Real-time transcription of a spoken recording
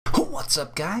What's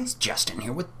up guys, Justin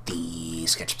here with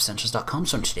TheSketchUpEssentials.com.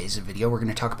 So in today's video we're going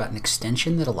to talk about an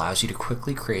extension that allows you to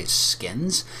quickly create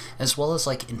skins as well as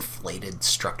like inflated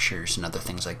structures and other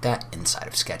things like that inside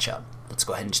of SketchUp. Let's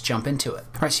go ahead and just jump into it.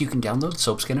 Alright, so you can download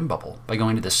Soap, Skin, and Bubble by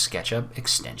going to the SketchUp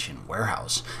extension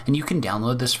warehouse. And you can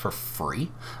download this for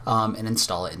free and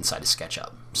install it inside of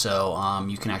SketchUp. So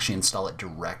you can actually install it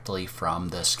directly from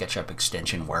the SketchUp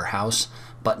extension warehouse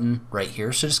button right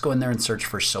here. So just go in there and search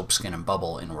for Soap, Skin, and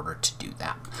Bubble in order to do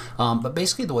that. But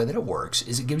basically the way that it works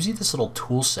is it gives you this little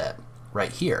tool set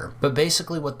right here. But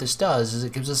basically what this does is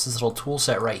it gives us this little tool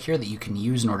set right here that you can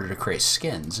use in order to create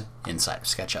skins inside of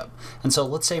SketchUp. And so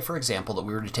let's say, for example, that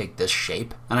we were to take this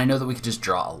shape, and I know that we could just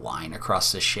draw a line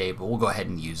across this shape, but we'll go ahead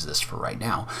and use this for right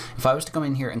now. If I was to come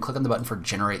in here and click on the button for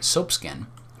Generate Soap Skin,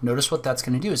 notice what that's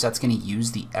going to do is that's going to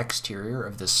use the exterior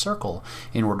of this circle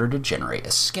in order to generate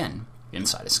a skin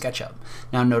inside of SketchUp.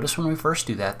 Now notice when we first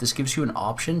do that, this gives you an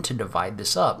option to divide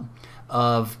this up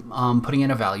of putting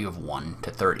in a value of 1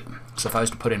 to 30. So if I was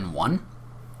to put in 1,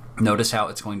 notice how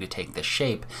it's going to take this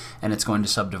shape and it's going to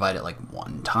subdivide it like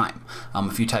 1 time.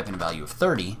 If you type in a value of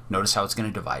 30, notice how it's going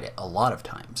to divide it a lot of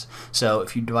times. So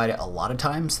if you divide it a lot of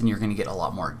times, then you're going to get a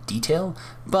lot more detail,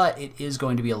 but it is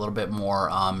going to be a little bit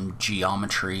more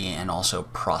geometry and also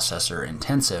processor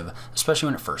intensive, especially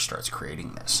when it first starts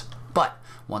creating this. But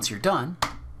once you're done,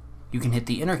 you can hit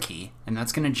the enter key and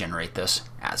that's going to generate this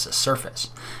as a surface.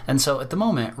 And so at the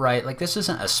moment, right, like this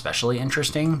isn't especially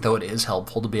interesting, though it is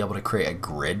helpful to be able to create a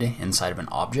grid inside of an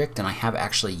object, and I have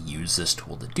actually used this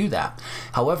tool to do that.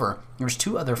 However, there's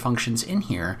 2 other functions in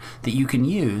here that you can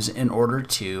use in order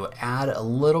to add a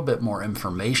little bit more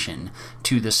information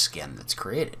to the skin that's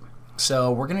created.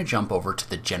 So we're going to jump over to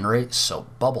the Generate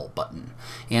Soap Bubble button.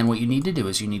 And what you need to do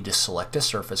is you need to select a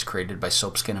surface created by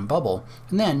Soap, Skin, and Bubble,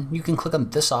 and then you can click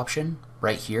on this option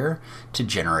right here to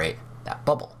generate that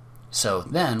bubble. So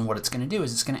then what it's going to do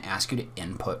is it's going to ask you to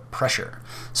input pressure.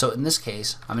 So in this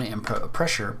case, I'm going to input a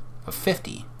pressure of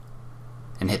 50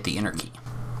 and hit the enter key.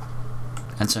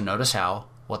 And so notice how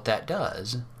what that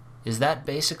does is that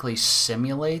basically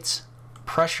simulates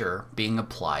pressure being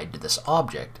applied to this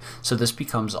object, so this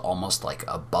becomes almost like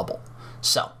a bubble.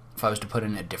 So if I was to put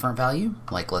in a different value,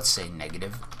 like let's say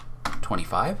negative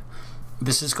 25,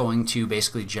 this is going to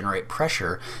basically generate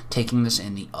pressure taking this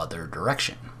in the other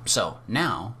direction. So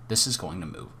now this is going to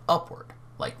move upward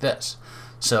like this.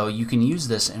 So you can use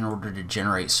this in order to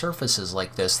generate surfaces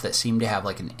like this that seem to have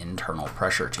like an internal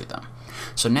pressure to them.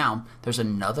 So now there's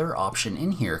another option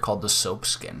in here called the soap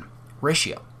skin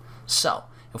ratio. So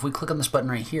if we click on this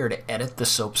button right here to edit the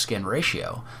soap skin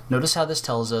ratio, notice how this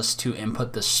tells us to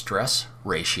input the stress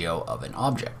ratio of an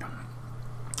object.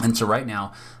 And so right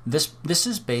now, this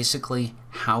is basically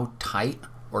how tight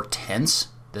or tense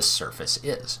this surface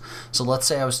is. So let's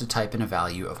say I was to type in a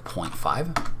value of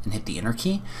 0.5 and hit the enter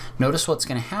key. Notice what's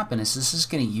going to happen is this is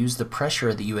going to use the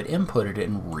pressure that you had inputted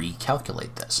and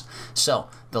recalculate this. So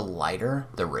the lighter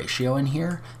the ratio in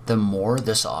here, the more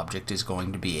this object is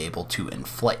going to be able to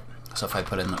inflate. So if I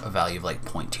put in a value of like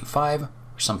 0.25 or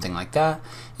something like that,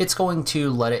 it's going to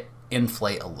let it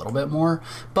inflate a little bit more,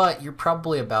 but you're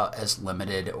probably about as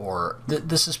limited, or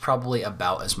this is probably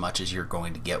about as much as you're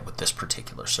going to get with this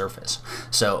particular surface.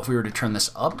 So if we were to turn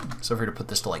this up, so if we were to put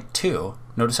this to like 2,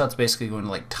 notice how it's basically going to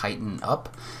like tighten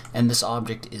up, and this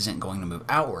object isn't going to move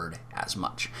outward as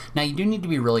much. Now you do need to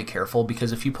be really careful,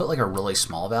 because if you put like a really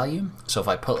small value, so if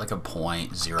I put like a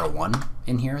 0.01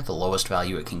 in here, the lowest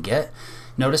value it can get,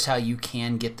 notice how you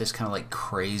can get this kind of like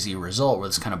crazy result where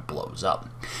this kind of blows up.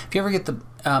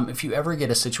 If you ever get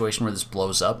a situation where this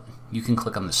blows up, you can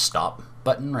click on the stop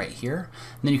button right here,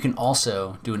 and then you can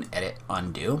also do an edit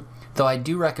undo. Though I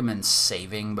do recommend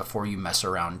saving before you mess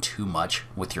around too much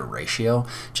with your ratio,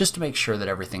 just to make sure that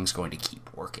everything's going to keep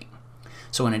working.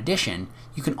 So in addition,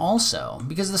 you can also,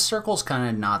 because the circle's kind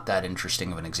of not that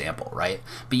interesting of an example, right?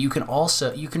 But you can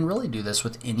really do this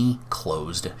with any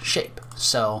closed shape.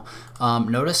 So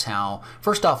notice how,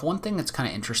 first off, one thing that's kind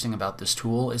of interesting about this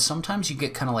tool is sometimes you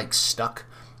get kind of like stuck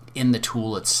in the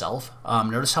tool itself.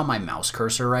 Notice how my mouse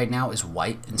cursor right now is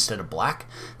white instead of black.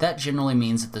 That generally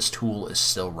means that this tool is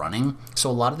still running. So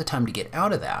a lot of the time to get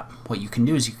out of that, what you can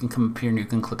do is you can come up here and you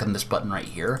can click on this button right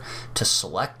here to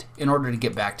select in order to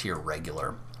get back to your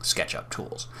regular SketchUp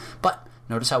tools. But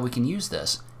notice how we can use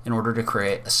this in order to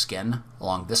create a skin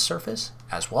along this surface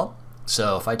as well.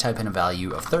 So if I type in a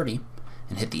value of 30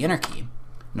 and hit the enter key,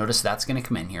 notice that's going to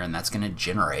come in here and that's going to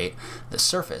generate the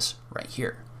surface right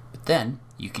here. But then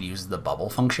you could use the bubble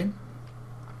function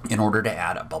in order to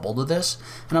add a bubble to this,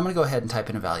 and I'm going to go ahead and type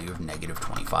in a value of negative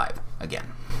 25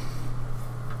 again.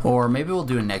 Or maybe we'll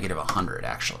do a negative 100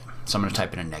 actually. So I'm going to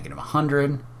type in a negative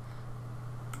 100,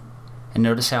 And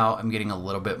notice how I'm getting a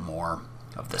little bit more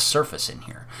of the surface in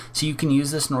here. So you can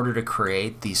use this in order to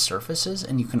create these surfaces,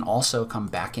 and you can also come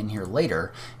back in here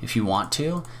later if you want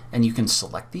to, and you can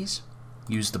select these,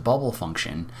 use the bubble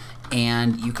function,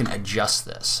 and you can adjust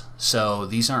this. So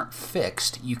these aren't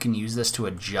fixed. You can use this to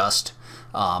adjust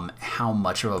how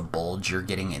much of a bulge you're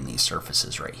getting in these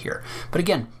surfaces right here. But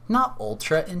again, not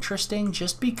ultra interesting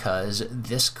just because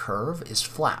this curve is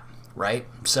flat, right?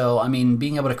 So, I mean,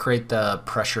 being able to create the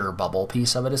pressure bubble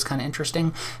piece of it is kind of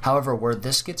interesting. However, where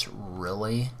this gets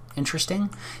really interesting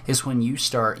is when you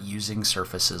start using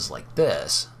surfaces like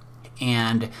this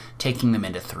and taking them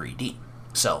into 3D.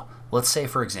 So let's say,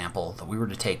 for example, that we were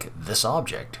to take this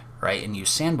object, right, and use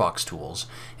sandbox tools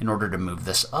in order to move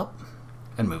this up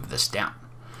and move this down,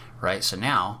 right? So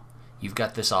now you've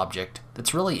got this object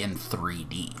that's really in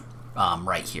 3D.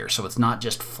 Right here. So it's not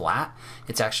just flat,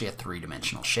 it's actually a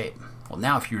three-dimensional shape. Well,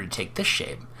 now if you were to take this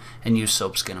shape and use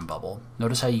soap, skin, and bubble,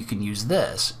 notice how you can use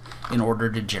this in order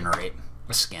to generate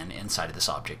a skin inside of this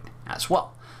object as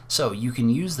well. So you can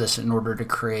use this in order to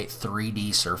create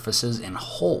 3D surfaces and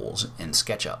holes in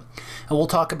SketchUp. And we'll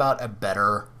talk about a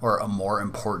better or a more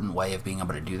important way of being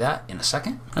able to do that in a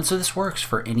second. And so this works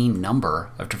for any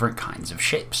number of different kinds of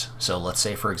shapes. So let's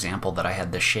say, for example, that I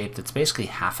had this shape that's basically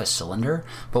half a cylinder,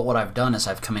 but what I've done is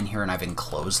I've come in here and I've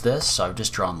enclosed this. So I've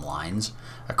just drawn lines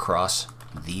across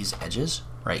these edges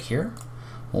right here.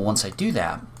 Well, once I do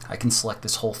that, I can select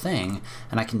this whole thing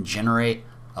and I can generate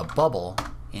a bubble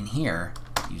in here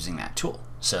using that tool.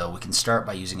 So we can start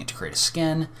by using it to create a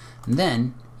skin, and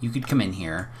then you could come in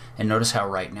here and notice how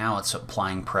right now it's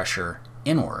applying pressure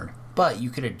inward, but you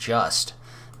could adjust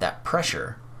that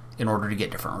pressure in order to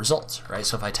get different results, right?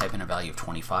 So if I type in a value of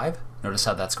 25, notice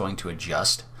how that's going to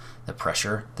adjust the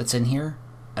pressure that's in here,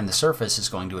 and the surface is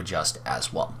going to adjust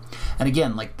as well. And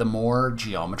again, like the more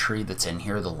geometry that's in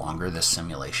here, the longer this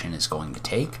simulation is going to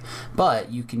take,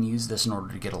 but you can use this in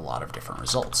order to get a lot of different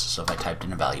results. So if I typed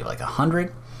in a value of like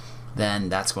 100, then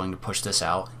that's going to push this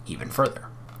out even further.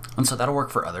 And so that'll work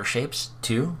for other shapes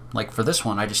too. Like for this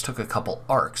one, I just took a couple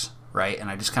arcs, right? And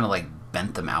I just kind of like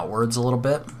bent them outwards a little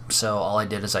bit. So all I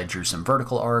did is I drew some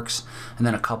vertical arcs and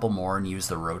then a couple more and used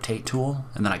the rotate tool,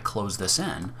 and then I closed this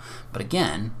in. But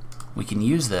again, we can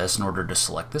use this in order to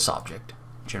select this object,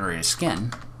 generate a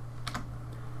skin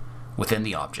within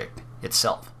the object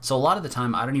itself. So a lot of the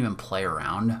time I don't even play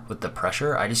around with the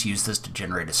pressure, I just use this to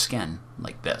generate a skin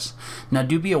like this. Now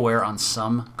do be aware, on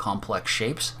some complex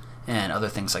shapes and other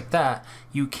things like that,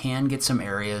 you can get some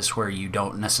areas where you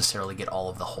don't necessarily get all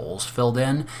of the holes filled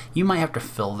in. You might have to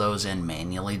fill those in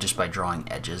manually just by drawing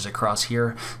edges across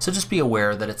here. So just be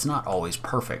aware that it's not always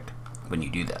perfect when you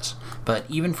do this. But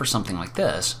even for something like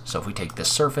this, so if we take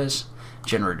this surface,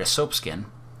 generate a soap skin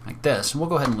like this, and we'll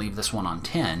go ahead and leave this one on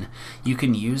 10, you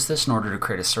can use this in order to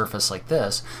create a surface like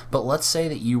this. But let's say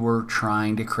that you were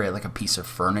trying to create like a piece of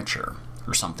furniture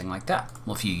or something like that.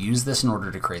 Well, if you use this in order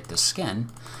to create this skin,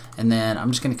 and then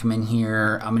I'm just going to come in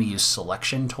here, I'm going to use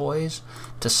selection toys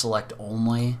to select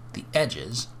only the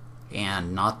edges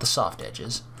and not the soft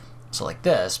edges. So like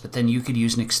this, but then you could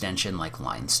use an extension like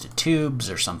lines to tubes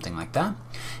or something like that.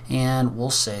 And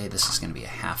we'll say this is going to be a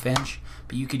 1/2 inch,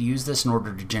 but you could use this in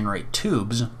order to generate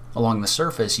tubes along the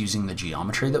surface using the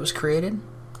geometry that was created,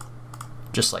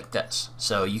 just like this.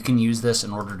 So you can use this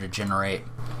in order to generate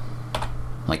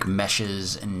like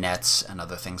meshes and nets and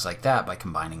other things like that by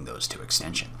combining those two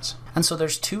extensions. And so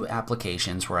there's two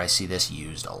applications where I see this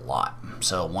used a lot.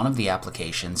 So one of the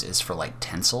applications is for like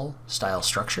tensile style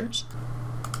structures.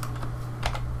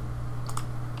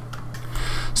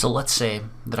 So let's say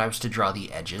that I was to draw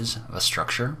the edges of a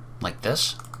structure like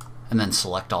this, and then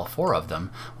select all 4 of them.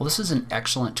 Well, this is an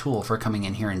excellent tool for coming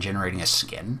in here and generating a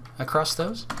skin across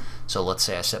those. So let's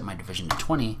say I set my division to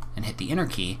 20 and hit the enter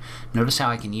key. Notice how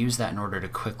I can use that in order to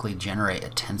quickly generate a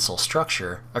tensile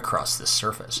structure across this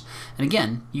surface. And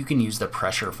again, you can use the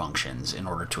pressure functions in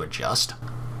order to adjust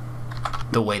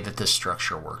the way that this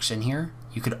structure works in here.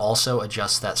 You could also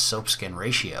adjust that soap skin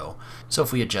ratio. So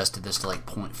if we adjusted this to like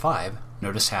 0.5,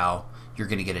 notice how you're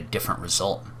going to get a different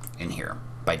result in here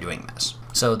by doing this.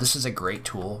 So this is a great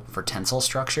tool for tensile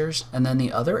structures. And then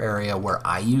the other area where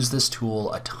I use this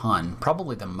tool a ton,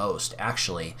 probably the most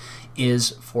actually,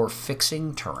 is for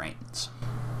fixing terrains.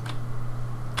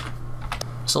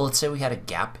 So let's say we had a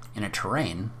gap in a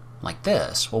terrain like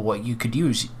this, well, what you could do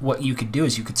is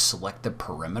you could select the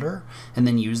perimeter and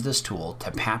then use this tool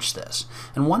to patch this.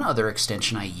 And one other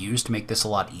extension I use to make this a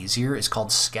lot easier is called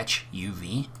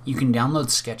SketchUV. You can download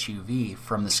SketchUV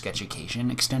from the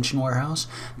Sketchucation extension warehouse,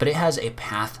 but it has a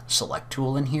path select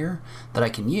tool in here that I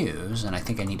can use, and I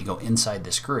think I need to go inside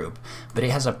this group, but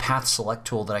it has a path select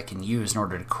tool that I can use in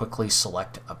order to quickly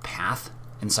select a path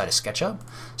inside of SketchUp.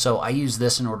 So I use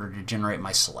this in order to generate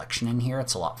my selection in here.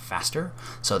 It's a lot faster.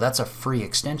 So that's a free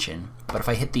extension. But if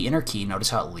I hit the enter key,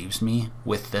 notice how it leaves me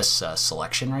with this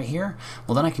selection right here.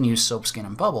 Well, then I can use Soap, Skin,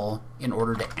 and Bubble in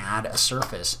order to add a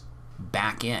surface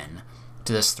back in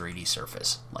to this 3D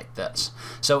surface like this.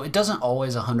 So it doesn't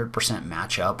always 100%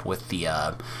 match up with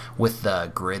the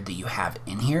grid that you have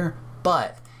in here,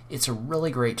 but it's a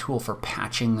really great tool for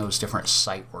patching those different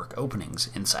site work openings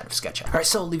inside of SketchUp. All right,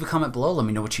 so leave a comment below. Let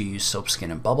me know what you use Soap, Skin,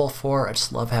 and Bubble for. I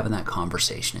just love having that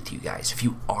conversation with you guys. If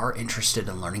you are interested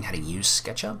in learning how to use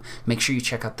SketchUp, make sure you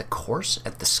check out the course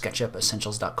at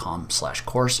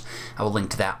TheSketchUpEssentials.com/course. I will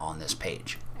link to that on this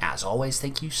page. As always,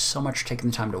 thank you so much for taking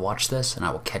the time to watch this, and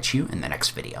I will catch you in the next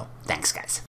video. Thanks, guys.